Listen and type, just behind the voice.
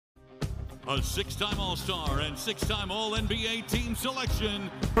a six-time All-Star and six-time All-NBA team selection.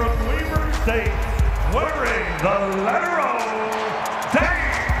 From Weber State, wearing the letter O,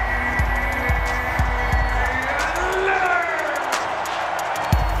 Damian Lillard.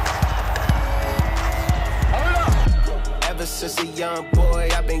 Ever since a young boy,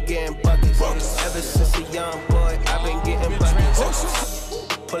 I've been getting buckets. Ever since a young boy, I've been getting buckets.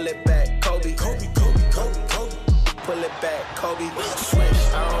 Pull it back, Kobe. Pull it back, Kobe.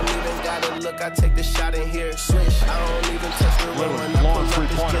 Swish. I don't even gotta look. I take the shot in here. Swish. I don't even touch the rim when I pull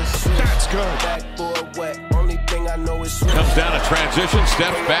up. It's just That's good. Backboard wet. Only thing I know is swish. Comes down a transition,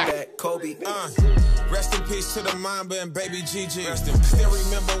 steps back. Kobe. Rest in peace to the Mamba and baby Gigi. Still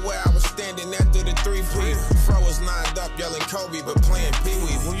remember where I was standing after the 3-P. Fro was lined up yelling Kobe, but playing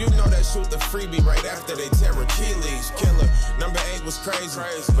Pee-wee. Well, you know that shoot the freebie right after they tear Achilles. Killer. Number 8 was crazy,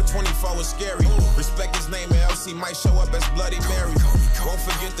 but 24 was scary. Respect his name and LC might show up as Bloody Mary. Won't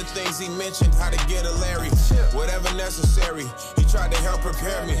forget the things he mentioned, how to get a Larry. Whatever necessary, he tried to help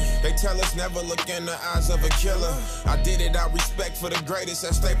prepare me. They tell us never look in the eyes of a killer. I did it out respect for the greatest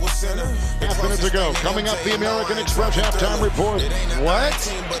at Staples Center. Half minutes ago, coming up the American Express halftime report. What?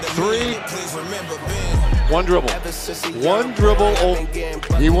 3? One dribble. One dribble.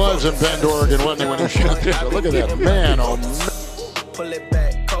 He was in Bend, Oregon, wasn't he, when he shot it? Look at that man. Oh, Pull it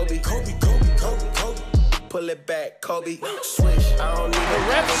back, Kobe. Pull it back, Kobe. Swish. I don't need The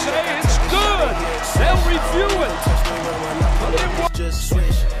refs say it's good. They'll review it. Just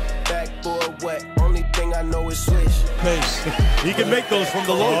swish. Backboard wet. Only thing I know is swish. Pace. He can make those from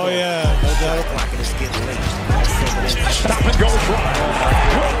the low. Oh yeah, no doubt. stop and go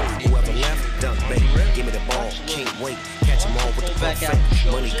try. Whoever left, dunk, baby. Give me the ball. Can't wait. Catch them all with the buffet.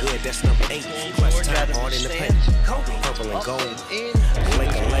 Money good, that's number 8. Clutch time, hard in the paint. Purple and gold.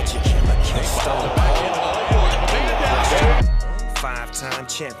 Blake a legend. Five-time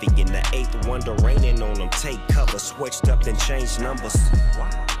champion, the 8th wonder, raining on them. Take cover, switched up, then changed numbers.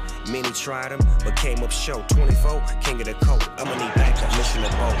 Many tried him, but came up short. 24, king of the coat. I'ma need backup, mission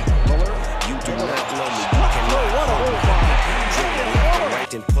of both. You do not know me, you cannot hold me. Right,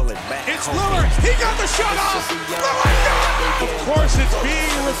 then pull it back. It's Lillard. He got the shot off. Lillard. Of course, it's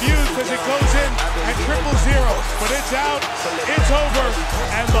being reviewed because it goes in at 0-0, but it's out. It's over,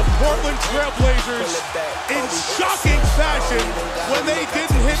 and the Portland Trailblazers, in shocking fashion, when they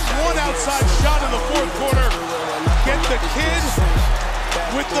didn't hit one outside shot in the fourth quarter, get the kid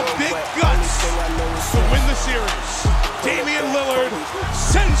with the big guts to win the series. Damian Lillard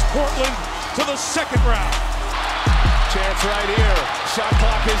sends Portland to the second round. Chance right here. Shot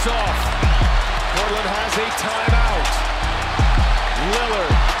clock is off. Portland has a timeout. Lillard,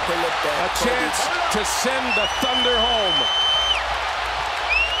 a chance to send the Thunder home.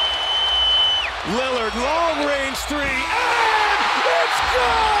 Lillard, long-range 3, and it's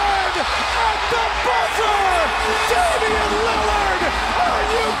good! At the